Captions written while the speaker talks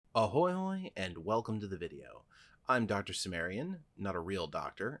Ahoy hoy and welcome to the video. I'm Doctor Cimmerian, not a real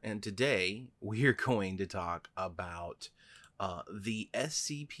doctor, and today we're going to talk about the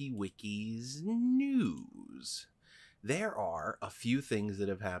SCP Wiki's news. There are a few things that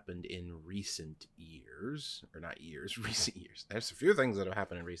have happened in recent years, or not years, recent years. There's a few things that have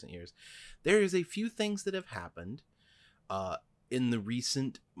happened in recent years. There is a few things that have happened uh, in the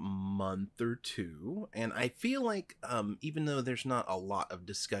recent month or two, and I feel like even though there's not a lot of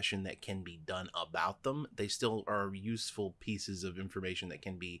discussion that can be done about them, they still are useful pieces of information that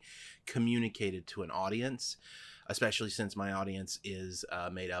can be communicated to an audience, especially since my audience is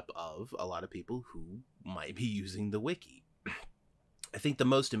made up of a lot of people who might be using the wiki. I think the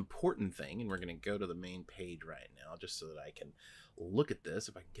most important thing, and we're going to go to the main page right now just so that I can look at this.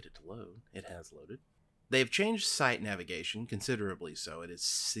 If I can get it to load. It has loaded. They've changed site navigation considerably, so it is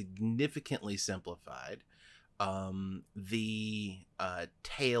significantly simplified. The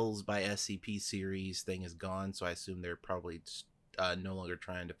Tales by SCP series thing is gone, so I assume they're probably no longer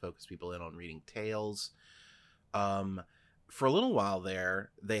trying to focus people in on reading tales. For a little while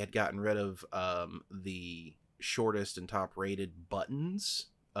there, they had gotten rid of the shortest and top rated buttons,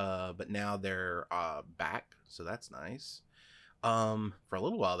 but now they're back, so that's nice. For a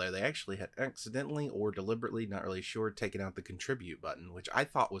little while there, they actually had accidentally or deliberately, not really sure, taken out the contribute button, which I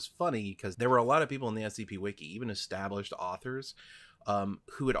thought was funny because there were a lot of people in the SCP Wiki, even established authors,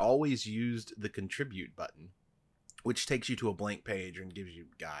 who had always used the contribute button, which takes you to a blank page and gives you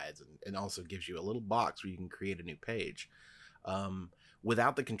guides and also gives you a little box where you can create a new page.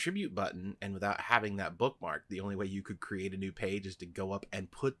 Without the contribute button and without having that bookmark, the only way you could create a new page is to go up and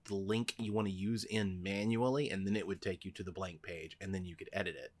put the link you want to use in manually, and then it would take you to the blank page, and then you could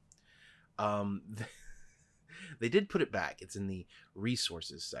edit it. They did put it back. It's in the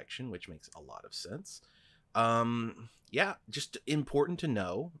resources section, which makes a lot of sense. Yeah, just important to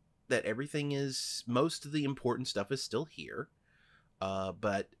know that most of the important stuff is still here,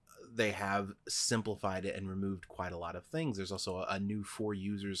 but they have simplified it and removed quite a lot of things. There's also a new for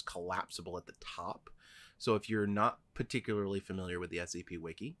users collapsible at the top. So if you're not particularly familiar with the SCP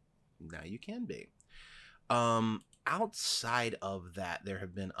Wiki, now you can be. Outside of that, there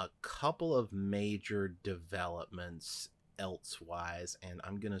have been a couple of major developments elsewise, and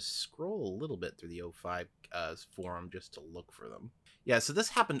I'm going to scroll a little bit through the O5 forum just to look for them. Yeah, so this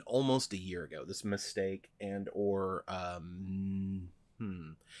happened almost a year ago, this mistake or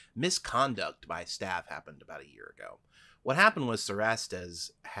misconduct by staff happened about a year ago. What happened was Cerastes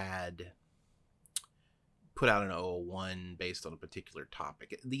had put out an 001 based on a particular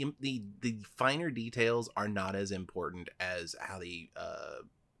topic. The finer details are not as important as how the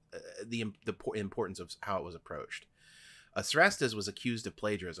importance of how it was approached. Cerastes was accused of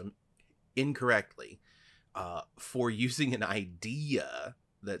plagiarism incorrectly for using an idea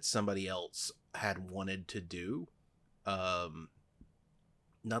that somebody else had wanted to do.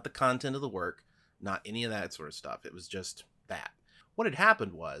 Not the content of the work, not any of that sort of stuff. It was just that. What had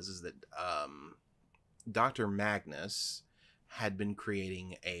happened is that Dr. Magnus had been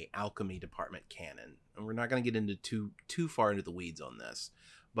creating a alchemy department canon. And we're not going to get into too far into the weeds on this.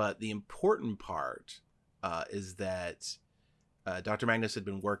 But the important part is that Dr. Magnus had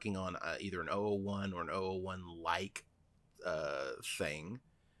been working on either an 001 or an 001-like thing.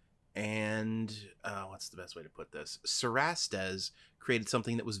 And what's the best way to put this? Cerastes created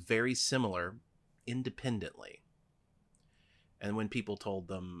something that was very similar independently. And when people told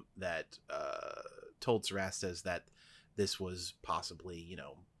them that, told Cerastes that this was possibly,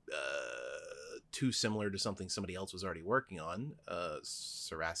 too similar to something somebody else was already working on,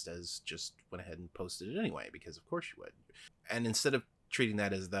 Cerastes just went ahead and posted it anyway, because of course you would. And instead of treating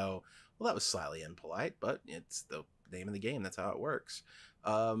that as though, well, that was slightly impolite, but it's the name of the game, that's how it works.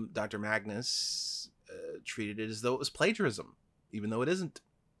 Dr. Magnus treated it as though it was plagiarism, even though it isn't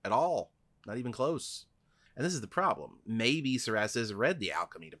at all, not even close. And this is the problem. Maybe Cerastes read the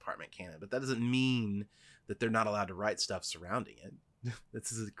alchemy department canon, but that doesn't mean that they're not allowed to write stuff surrounding it.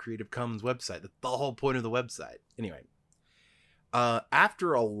 This is a Creative Commons website. That's the whole point of the website. Anyway,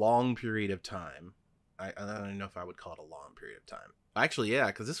 after a long period of time, I don't know if I would call it a long period of time. Actually, yeah,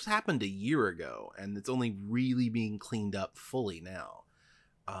 because this happened a year ago, and it's only really being cleaned up fully now.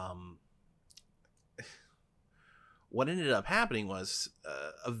 What ended up happening was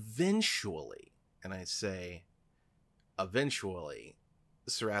eventually, and I say eventually,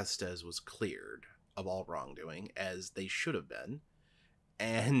 Cerastes was cleared of all wrongdoing, as they should have been,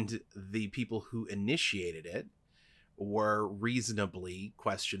 and the people who initiated it were reasonably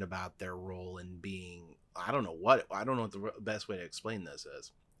questioned about their role in being, I don't know what the best way to explain this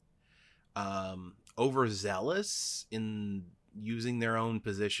is. Overzealous in using their own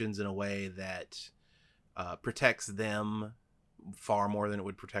positions in a way that protects them far more than it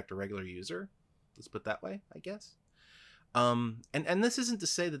would protect a regular user. Let's put it that way, I guess. And this isn't to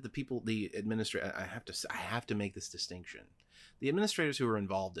say that the administrator, I have to make this distinction. The administrators who were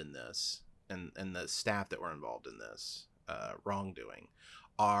involved in this and the staff that were involved in this wrongdoing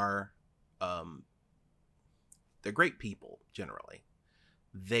are, they're great people generally.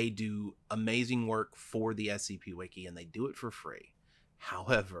 They do amazing work for the SCP Wiki, and they do it for free.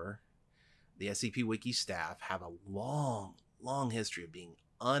 However, the SCP Wiki staff have a long history of being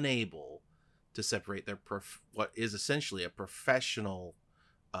unable to separate their what is essentially a professional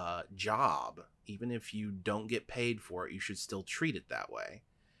job. Even if you don't get paid for it, you should still treat it that way,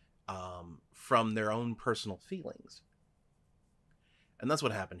 from their own personal feelings. And that's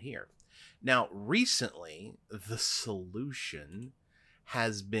what happened here. Now, recently, the solution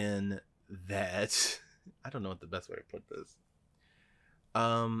has been that I don't know what the best way to put this.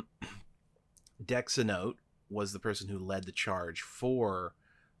 Dexanote was the person who led the charge for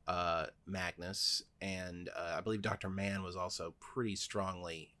Magnus, and I believe Dr. Mann was also pretty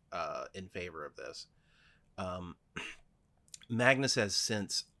strongly in favor of this. Magnus has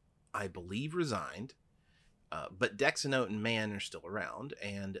since, I believe, resigned, but Dexanote and Mann are still around,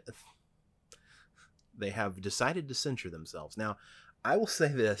 and they have decided to censure themselves. Now, I will say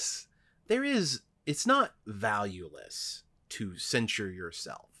this. It's not valueless to censure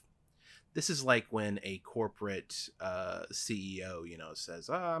yourself. This is like when a corporate CEO, says,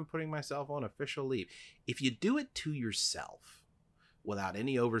 I'm putting myself on official leave. If you do it to yourself without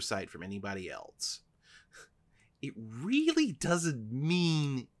any oversight from anybody else, it really doesn't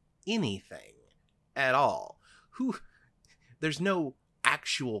mean anything at all. There's no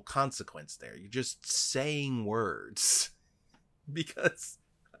actual consequence there. You're just saying words. Because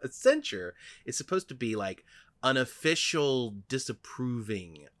a censure is supposed to be like unofficial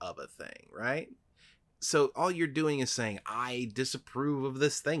disapproving of a thing, right? So all you're doing is saying, I disapprove of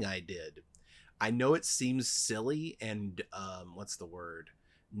this thing I did. I know it seems silly and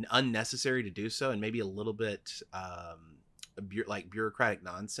unnecessary to do so, and maybe a little bit like bureaucratic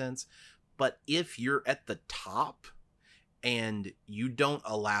nonsense. But if you're at the top and you don't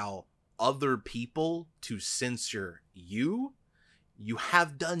allow other people to censor you, you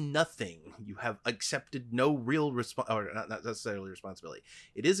have done nothing. You have accepted no real or not necessarily responsibility.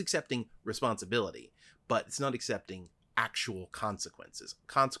 It is accepting responsibility, but it's not accepting actual consequences.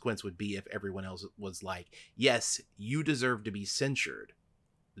 Consequence would be if everyone else was like, yes, you deserve to be censured.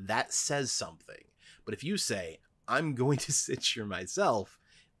 That says something. But if you say, I'm going to censure myself,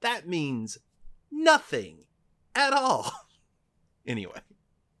 that means nothing at all. Anyway,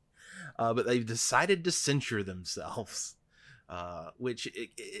 but they've decided to censure themselves. Which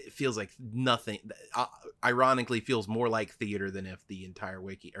it feels like nothing. Ironically, feels more like theater than if the entire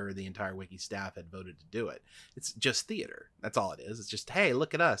Wiki staff had voted to do it. It's just theater. That's all it is. It's just, hey,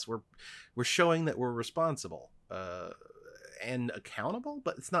 look at us. We're showing that we're responsible and accountable,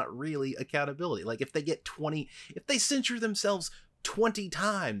 but it's not really accountability. Like if they censure themselves 20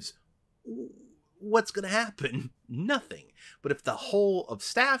 times, what's going to happen? Nothing. But if the whole of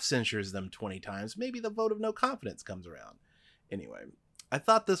staff censures them 20 times, maybe the vote of no confidence comes around. Anyway, I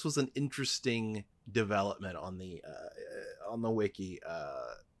thought this was an interesting development on the Wiki,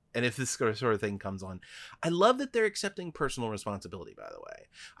 and if this sort of thing comes on, I love that they're accepting personal responsibility. By the way,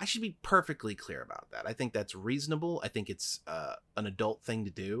 I should be perfectly clear about that. I think that's reasonable. I think it's an adult thing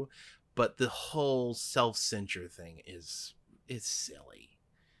to do, but the whole self-censure thing is silly.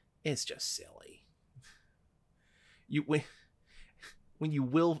 It's just silly. When you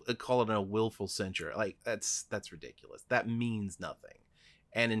call it a willful censure, like that's ridiculous. That means nothing.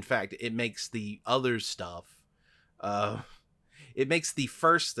 And in fact, it makes the other stuff, it makes the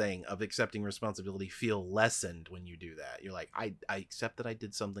first thing of accepting responsibility feel lessened when you do that. You're like, I accept that I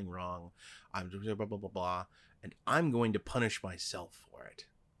did something wrong. I'm blah, blah, blah, blah, blah, and I'm going to punish myself for it.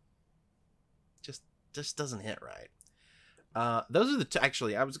 Just doesn't hit right. Those are the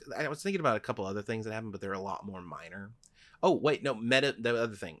actually, I was thinking about a couple other things that happened, but they're a lot more minor. Oh, wait, no, the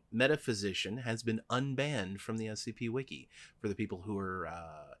other thing. Metaphysician has been unbanned from the SCP Wiki for the people who are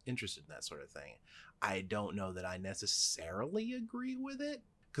interested in that sort of thing. I don't know that I necessarily agree with it,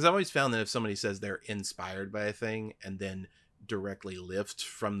 because I've always found that if somebody says they're inspired by a thing and then directly lift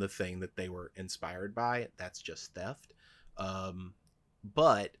from the thing that they were inspired by, that's just theft.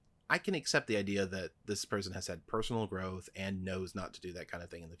 But I can accept the idea that this person has had personal growth and knows not to do that kind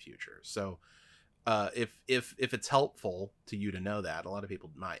of thing in the future. So If it's helpful to you to know that, a lot of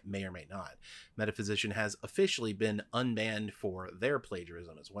people may or may not, Metaphysician has officially been unbanned for their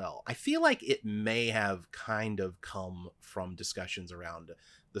plagiarism as well. I feel like it may have kind of come from discussions around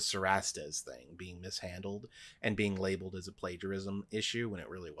the Cerastes thing being mishandled and being labeled as a plagiarism issue when it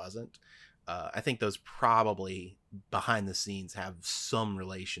really wasn't. I think those probably behind the scenes have some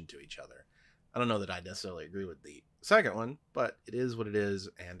relation to each other. I don't know that I necessarily agree with the second one, but it is what it is,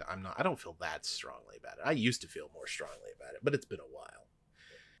 and I don't feel that strongly about it. I used to feel more strongly about it, but it's been a while.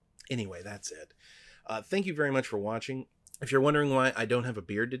 Anyway, that's it. Thank you very much for watching. If you're wondering why I don't have a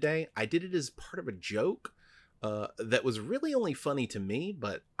beard today, I did it as part of a joke that was really only funny to me,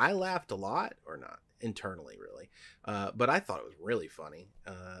 but I laughed a lot, or not internally really, but I thought it was really funny.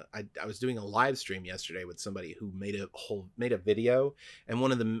 I was doing a live stream yesterday with somebody who made a video, and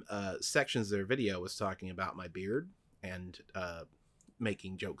one of the sections of their video was talking about my beard and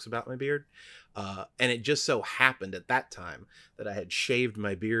making jokes about my beard, and it just so happened at that time that I had shaved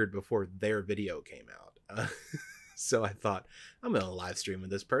my beard before their video came out. So I thought, I'm gonna live stream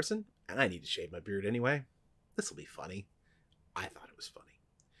with this person and I need to shave my beard anyway. This will be funny. I thought it was funny.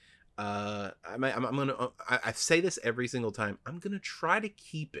 I say this every single time. I'm gonna try to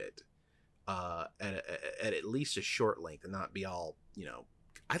keep it at least a short length and not be all,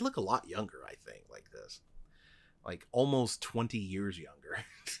 I look a lot younger, I think, like this, like almost 20 years younger.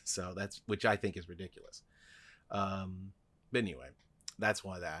 So which I think is ridiculous. But anyway, that's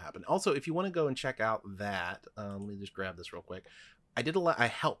why that happened. Also, if you want to go and check out that, let me just grab this real quick. I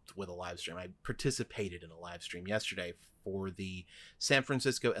helped with a live stream. I participated in a live stream yesterday for the San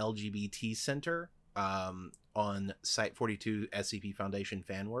Francisco LGBT Center on Site 42 SCP Foundation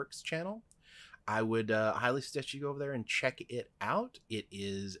Fanworks channel. I would highly suggest you go over there and check it out. It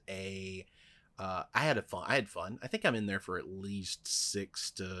is I had fun. I think I'm in there for at least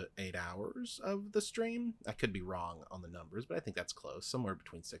 6 to 8 hours of the stream. I could be wrong on the numbers, but I think that's close, somewhere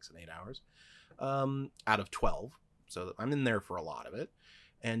between 6 and 8 hours out of 12. So I'm in there for a lot of it.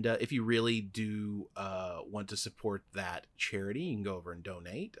 And if you really do want to support that charity, you can go over and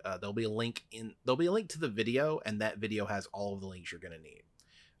donate. There'll be a link to the video, and that video has all of the links you're going to need.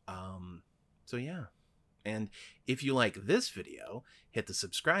 So yeah. And if you like this video, hit the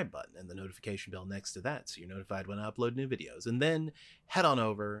subscribe button and the notification bell next to that so you're notified when I upload new videos. And then head on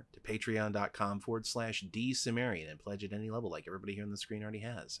over to patreon.com/DCimmerian and pledge at any level like everybody here on the screen already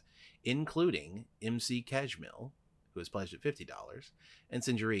has, including MC Kejmil, who has pledged at $50, and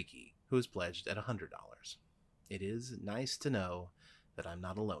Sinjariki, who has pledged at $100. It is nice to know that I'm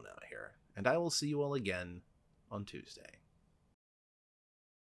not alone out here, and I will see you all again on Tuesday.